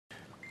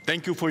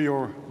Thank you for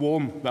your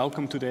warm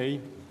welcome today.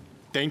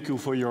 Thank you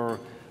for your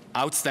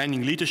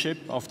outstanding leadership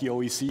of the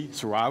OSCE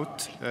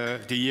throughout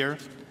the year.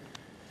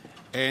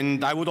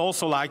 And I would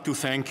also like to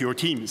thank your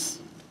teams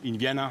in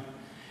Vienna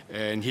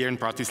and here in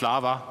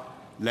Bratislava,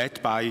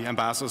 led by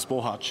Ambassadors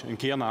Bohac and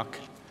Kiernak,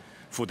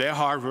 for their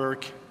hard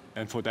work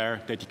and for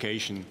their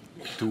dedication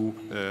to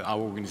our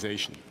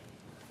organization.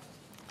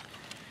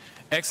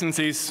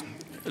 Excellencies,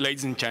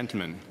 ladies and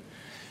gentlemen,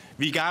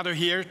 we gather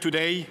here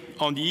today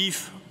on the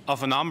eve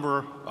of a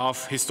number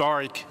of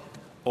historic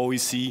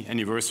OSCE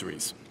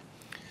anniversaries.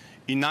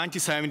 In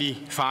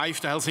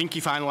 1975, the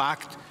Helsinki Final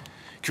Act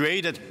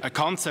created a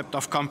concept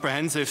of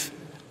comprehensive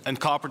and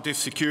cooperative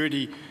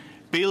security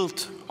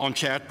built on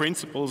shared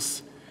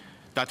principles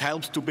that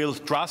helps to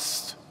build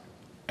trust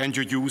and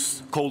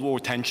reduce Cold War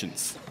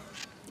tensions.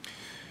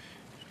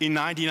 In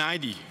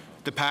 1990,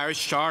 the Paris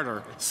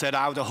Charter set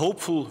out a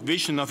hopeful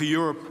vision of a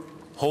Europe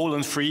whole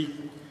and free,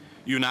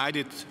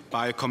 united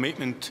by a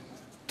commitment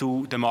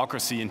to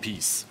democracy and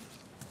peace.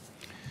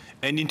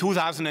 And in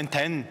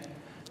 2010,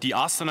 the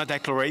Astana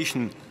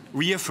Declaration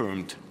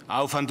reaffirmed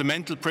our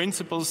fundamental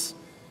principles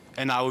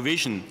and our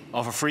vision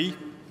of a free,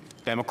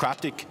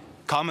 democratic,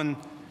 common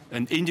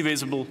and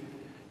indivisible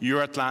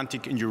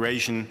Euro-Atlantic and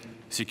Eurasian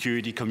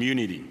security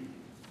community.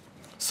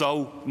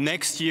 So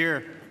next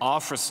year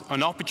offers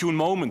an opportune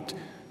moment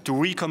to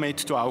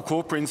recommit to our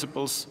core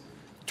principles,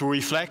 to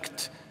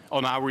reflect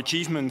on our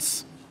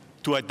achievements,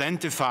 to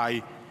identify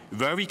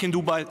where we can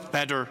do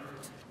better,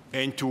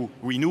 and to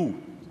renew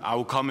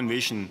our common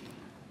vision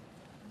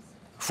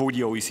for the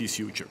OSCE's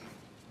future.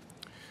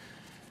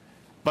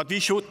 But we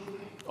should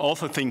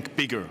also think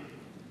bigger.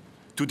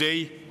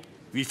 Today,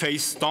 we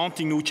face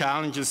daunting new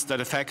challenges that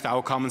affect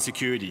our common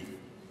security: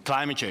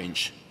 climate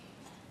change,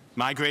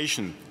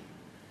 migration,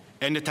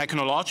 and the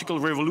technological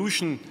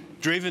revolution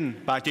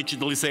driven by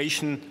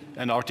digitalization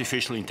and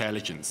artificial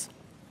intelligence.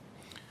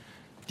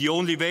 The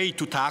only way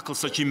to tackle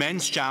such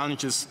immense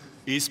challenges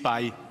is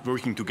by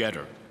working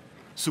together,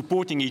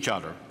 supporting each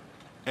other,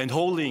 and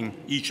holding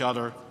each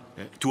other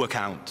to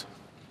account.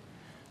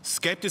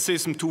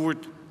 Skepticism toward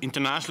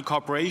international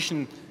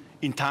cooperation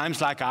in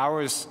times like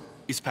ours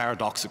is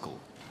paradoxical.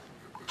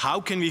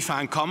 How can we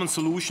find common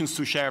solutions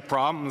to shared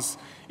problems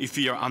if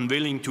we are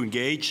unwilling to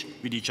engage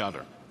with each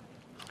other?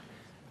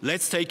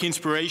 Let's take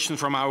inspiration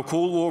from our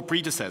Cold War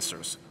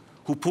predecessors,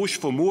 who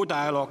pushed for more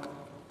dialogue,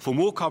 for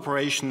more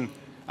cooperation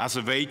as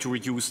a way to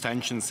reduce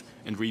tensions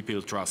and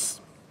rebuild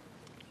trust.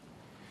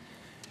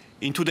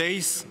 In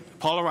today's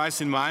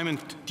polarized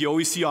environment, the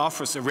OSCE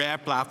offers a rare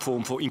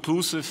platform for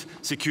inclusive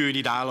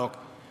security dialogue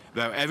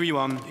where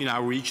everyone in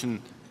our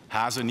region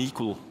has an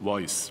equal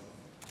voice.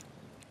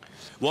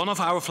 One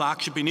of our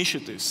flagship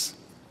initiatives,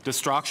 the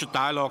structured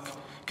dialogue,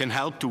 can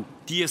help to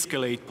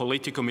de-escalate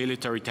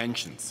politico-military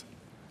tensions.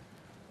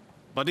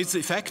 But its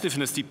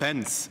effectiveness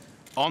depends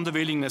on the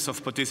willingness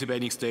of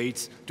participating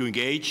states to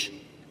engage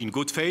in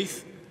good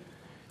faith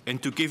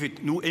and to give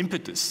it new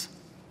impetus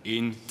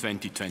in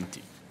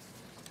 2020.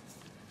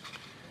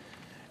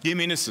 Dear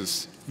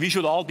Ministers, we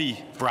should all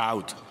be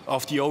proud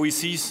of the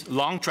OSCE's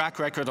long track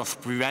record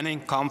of preventing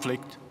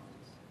conflict,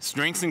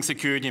 strengthening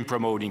security and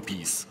promoting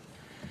peace.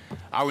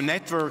 Our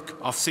network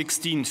of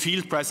 16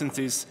 field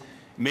presences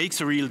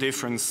makes a real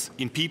difference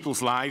in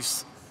people's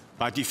lives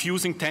by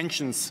diffusing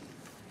tensions,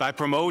 by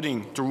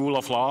promoting the rule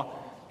of law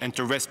and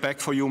the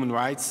respect for human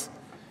rights,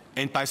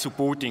 and by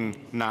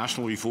supporting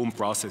national reform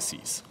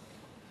processes.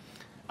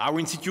 Our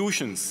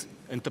institutions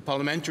and the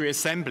Parliamentary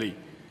Assembly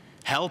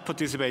help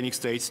participating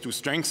states to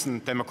strengthen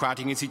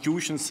democratic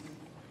institutions,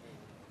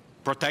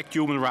 protect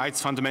human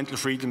rights, fundamental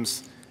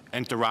freedoms,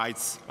 and the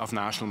rights of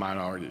national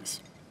minorities.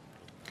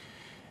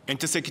 And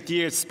the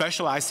Secretariat's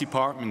specialized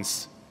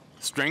departments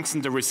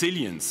strengthen the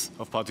resilience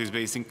of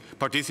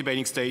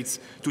participating states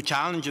to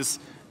challenges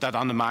that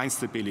undermine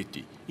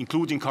stability,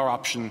 including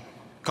corruption,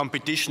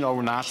 competition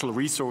over national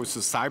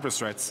resources, cyber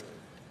threats,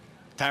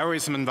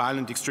 terrorism and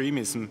violent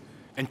extremism,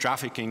 and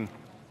trafficking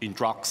in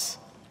drugs,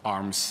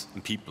 arms,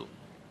 and people.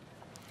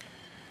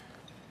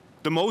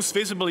 The most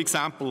visible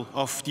example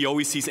of the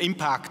OSCE's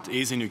impact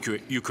is in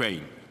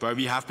Ukraine, where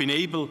we have been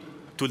able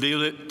to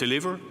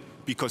deliver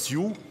because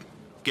you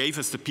gave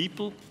us the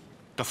people,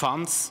 the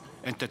funds,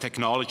 and the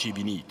technology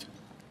we need.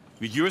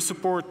 With your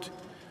support,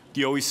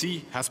 the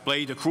OSCE has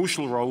played a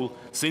crucial role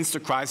since the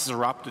crisis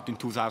erupted in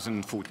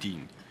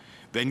 2014,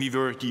 when we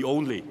were the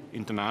only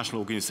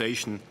international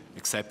organization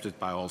accepted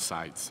by all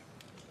sides.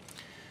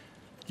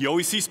 The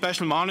OSCE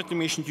Special Monitoring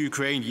Mission to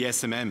Ukraine, the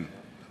SMM,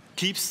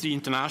 keeps the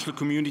international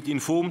community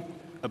informed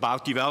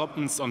about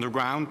developments on the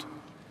ground,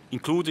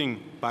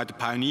 including by the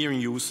pioneering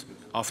use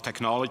of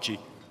technology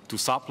to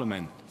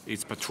supplement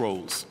its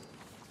patrols.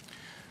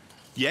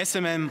 The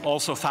SMM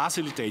also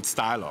facilitates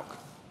dialogue,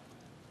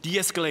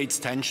 de-escalates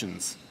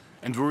tensions,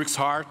 and works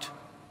hard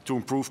to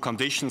improve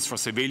conditions for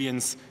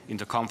civilians in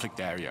the conflict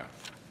area.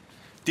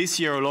 This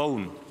year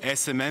alone,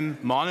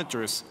 SMM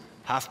monitors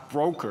have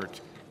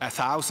brokered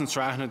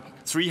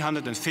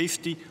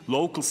 1,350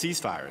 local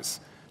ceasefires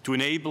to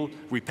enable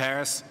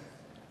repairs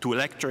to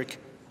electric,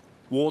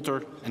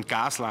 water and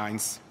gas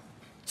lines,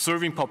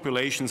 serving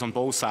populations on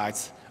both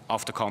sides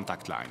of the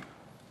contact line.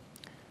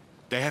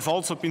 They have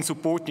also been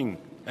supporting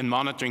and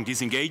monitoring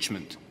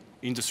disengagement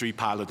in the 3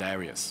 pilot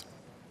areas.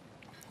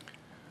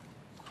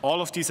 All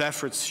of these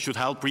efforts should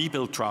help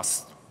rebuild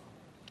trust.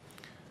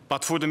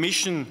 But for the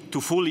mission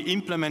to fully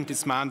implement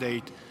its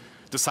mandate,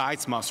 the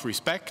sites must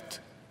respect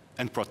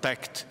and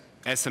protect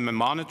SMM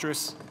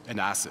monitors and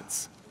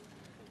assets,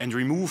 and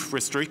remove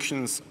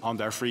restrictions on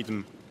their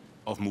freedom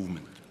of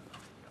movement.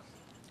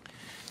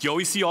 The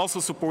OSCE also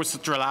supports the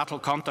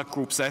Trilateral Contact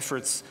Group's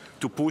efforts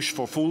to push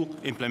for full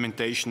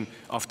implementation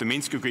of the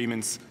Minsk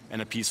agreements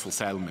and a peaceful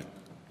settlement.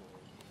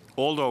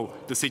 Although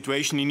the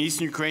situation in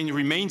eastern Ukraine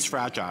remains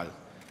fragile,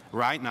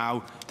 right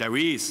now there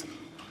is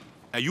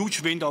a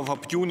huge window of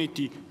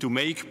opportunity to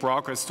make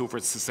progress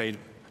towards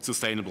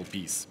sustainable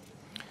peace.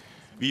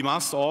 We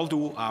must all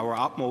do our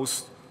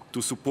utmost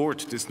to support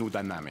this new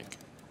dynamic.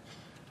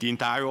 The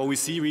entire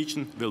OSCE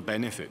region will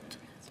benefit.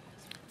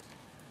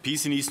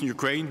 Peace in eastern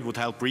Ukraine would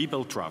help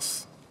rebuild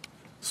trust.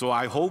 So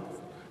I hope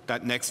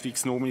that next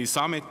week's Normandy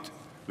summit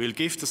will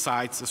give the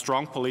sides a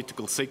strong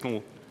political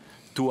signal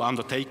to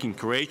undertaking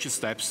courageous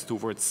steps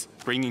towards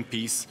bringing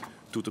peace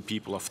to the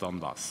people of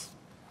Donbass.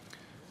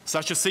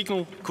 Such a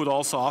signal could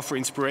also offer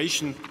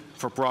inspiration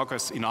for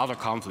progress in other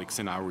conflicts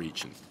in our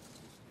region.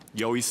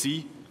 The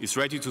OSCE is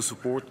ready to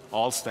support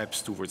all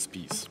steps towards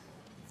peace.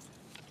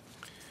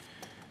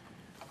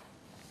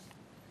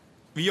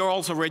 We are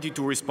also ready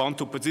to respond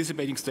to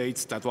participating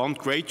states that want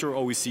greater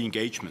OSCE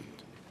engagement.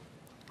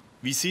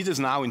 We see this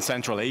now in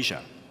Central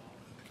Asia,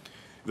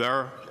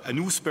 where a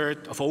new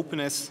spirit of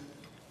openness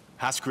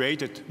has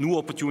created new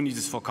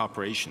opportunities for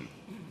cooperation.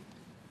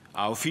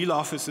 Our field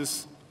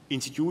offices,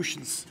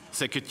 institutions,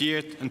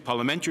 Secretariat and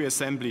Parliamentary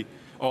Assembly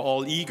are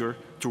all eager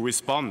to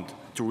respond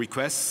to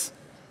requests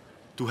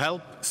to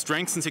help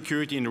strengthen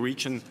security in the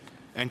region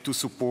and to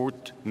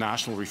support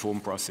national reform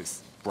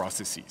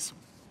processes.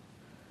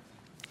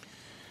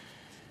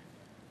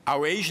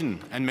 Our Asian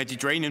and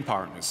Mediterranean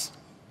partners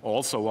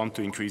also want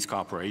to increase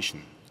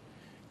cooperation,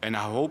 and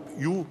I hope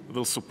you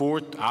will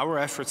support our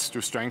efforts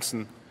to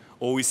strengthen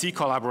OSCE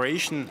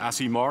collaboration as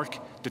we mark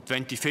the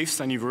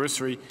 25th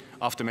anniversary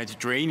of the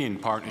Mediterranean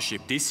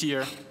Partnership this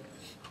year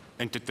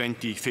and the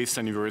 25th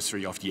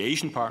anniversary of the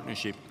Asian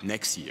Partnership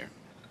next year.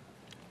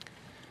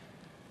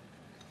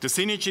 The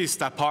synergies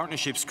that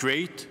partnerships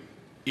create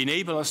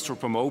enable us to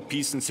promote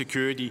peace and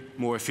security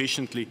more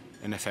efficiently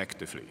and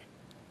effectively.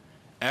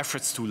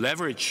 Efforts to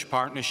leverage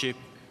partnership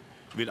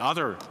with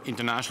other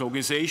international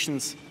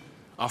organizations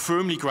are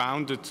firmly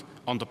grounded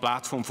on the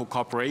platform for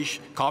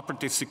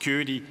cooperative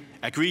security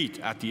agreed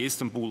at the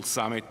Istanbul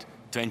summit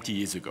 20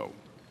 years ago.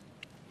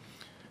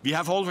 We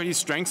have already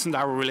strengthened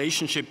our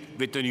relationship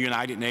with the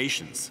United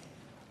Nations,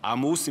 our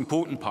most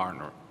important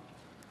partner,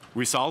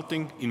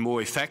 resulting in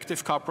more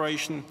effective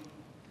cooperation,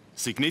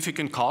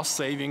 significant cost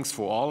savings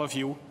for all of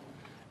you,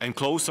 and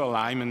closer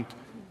alignment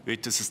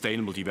with the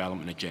Sustainable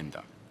Development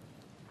Agenda.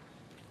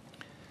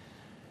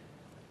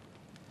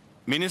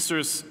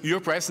 Ministers, your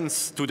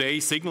presence today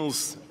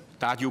signals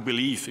that you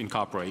believe in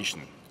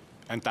cooperation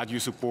and that you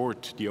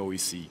support the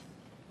OSCE.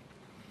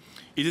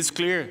 It is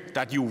clear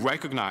that you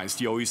recognize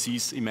the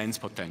OSCE's immense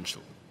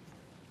potential.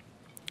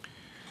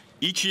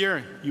 Each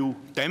year, you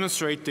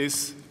demonstrate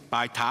this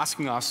by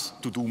tasking us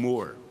to do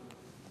more.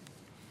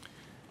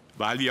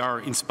 While we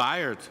are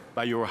inspired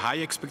by your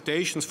high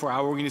expectations for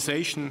our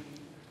organization,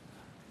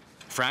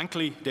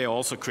 frankly, they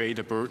also create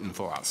a burden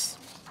for us.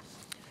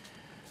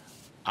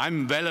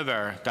 I'm well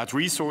aware that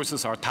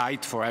resources are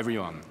tight for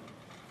everyone,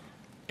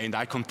 and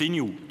I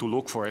continue to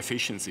look for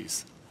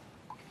efficiencies.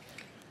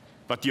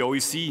 But the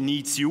OSCE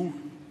needs you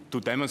to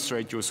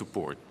demonstrate your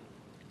support.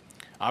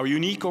 Our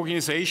unique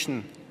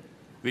organization,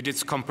 with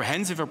its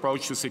comprehensive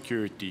approach to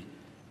security,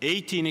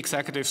 18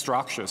 executive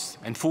structures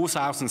and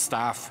 4,000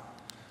 staff,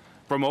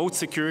 promotes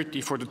security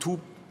for the 2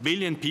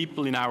 billion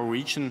people in our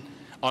region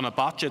on a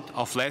budget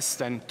of less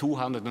than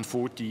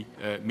 240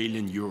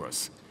 million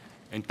euros.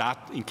 And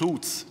that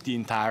includes the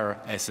entire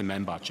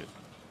SMM budget.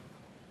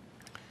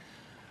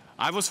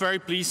 I was very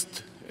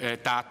pleased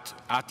that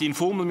at the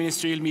informal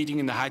ministerial meeting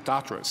in the High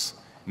Tatras,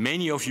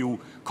 many of you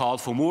called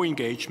for more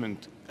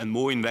engagement and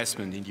more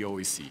investment in the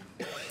OSCE.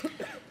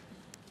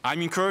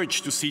 I'm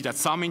encouraged to see that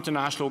some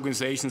international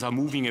organizations are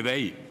moving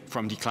away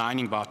from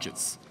declining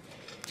budgets.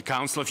 The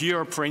Council of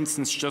Europe, for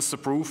instance, just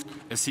approved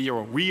a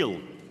zero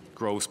real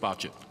growth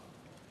budget.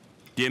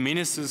 Dear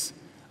ministers,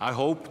 I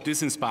hope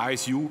this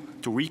inspires you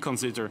to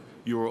reconsider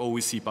your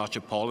OSCE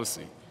budget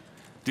policy.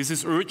 This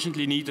is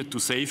urgently needed to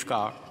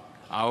safeguard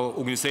our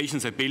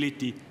organization's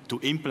ability to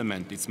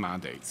implement its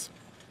mandates.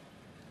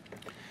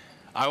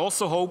 I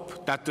also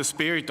hope that the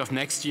spirit of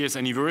next year's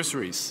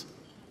anniversaries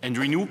and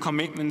renewed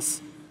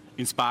commitments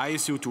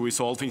inspires you to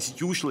resolve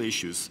institutional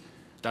issues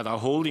that are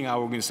holding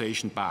our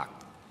organization back,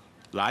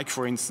 like,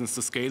 for instance,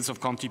 the scales of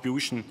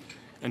contribution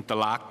and the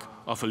lack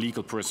of a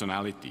legal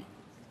personality,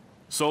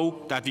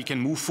 so that we can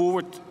move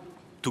forward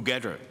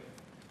together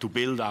to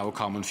build our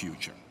common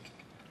future.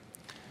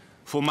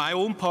 For my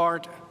own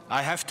part,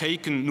 I have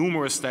taken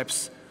numerous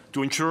steps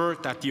to ensure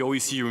that the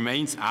OSCE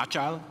remains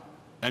agile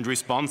and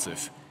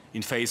responsive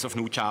in face of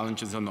new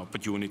challenges and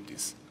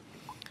opportunities.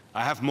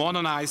 I have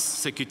modernized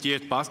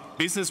Secretariat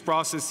business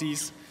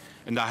processes,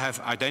 and I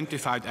have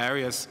identified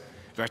areas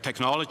where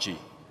technology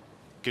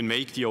can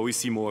make the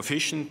OSCE more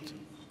efficient,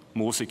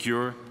 more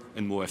secure,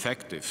 and more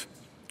effective,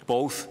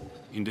 both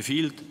in the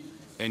field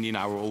and in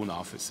our own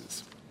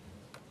offices.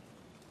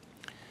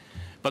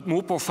 But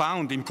more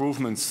profound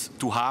improvements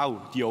to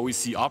how the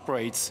OSCE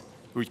operates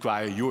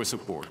require your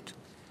support.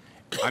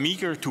 I'm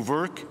eager to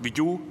work with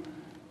you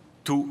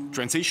to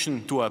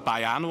transition to a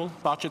biannual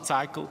budget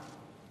cycle,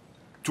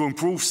 to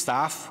improve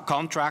staff,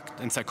 contract,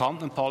 and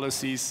secondment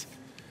policies,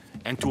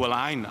 and to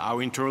align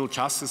our internal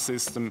justice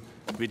system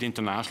with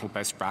international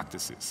best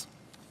practices.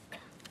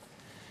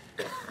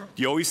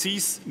 The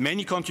OSCE's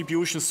many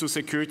contributions to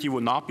security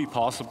would not be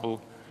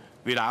possible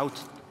without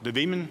the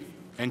women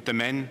and the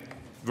men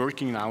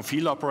working in our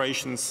field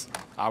operations,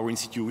 our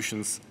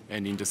institutions,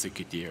 and in the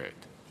Secretariat.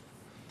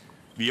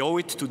 We owe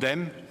it to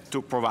them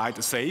to provide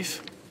a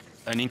safe,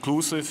 an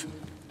inclusive,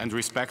 and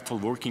respectful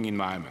working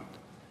environment,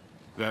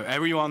 where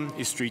everyone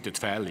is treated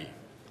fairly.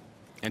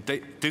 And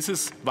this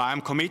is why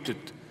I'm committed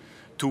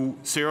to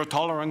zero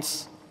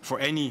tolerance for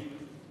any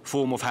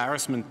form of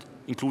harassment,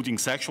 including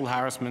sexual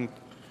harassment,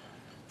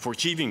 for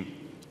achieving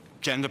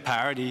gender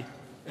parity,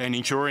 and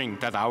ensuring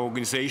that our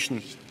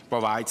organization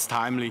provides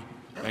timely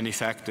and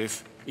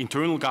effective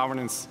internal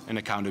governance and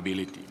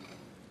accountability.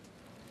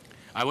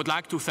 I would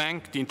like to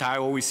thank the entire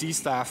OSCE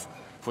staff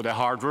for their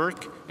hard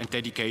work and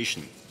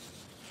dedication.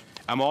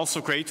 I'm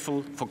also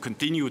grateful for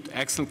continued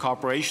excellent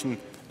cooperation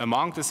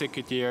among the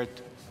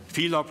Secretariat,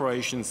 field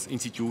operations,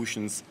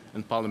 institutions,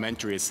 and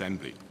Parliamentary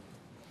Assembly.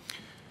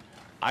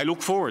 I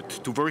look forward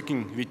to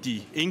working with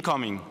the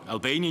incoming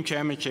Albanian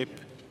chairmanship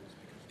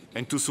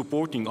and to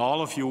supporting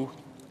all of you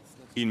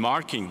in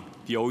marking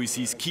the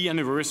OSCE's key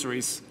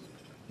anniversaries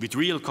with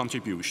real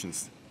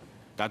contributions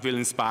that will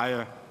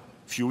inspire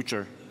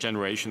future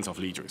generations of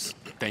leaders.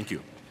 Thank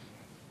you.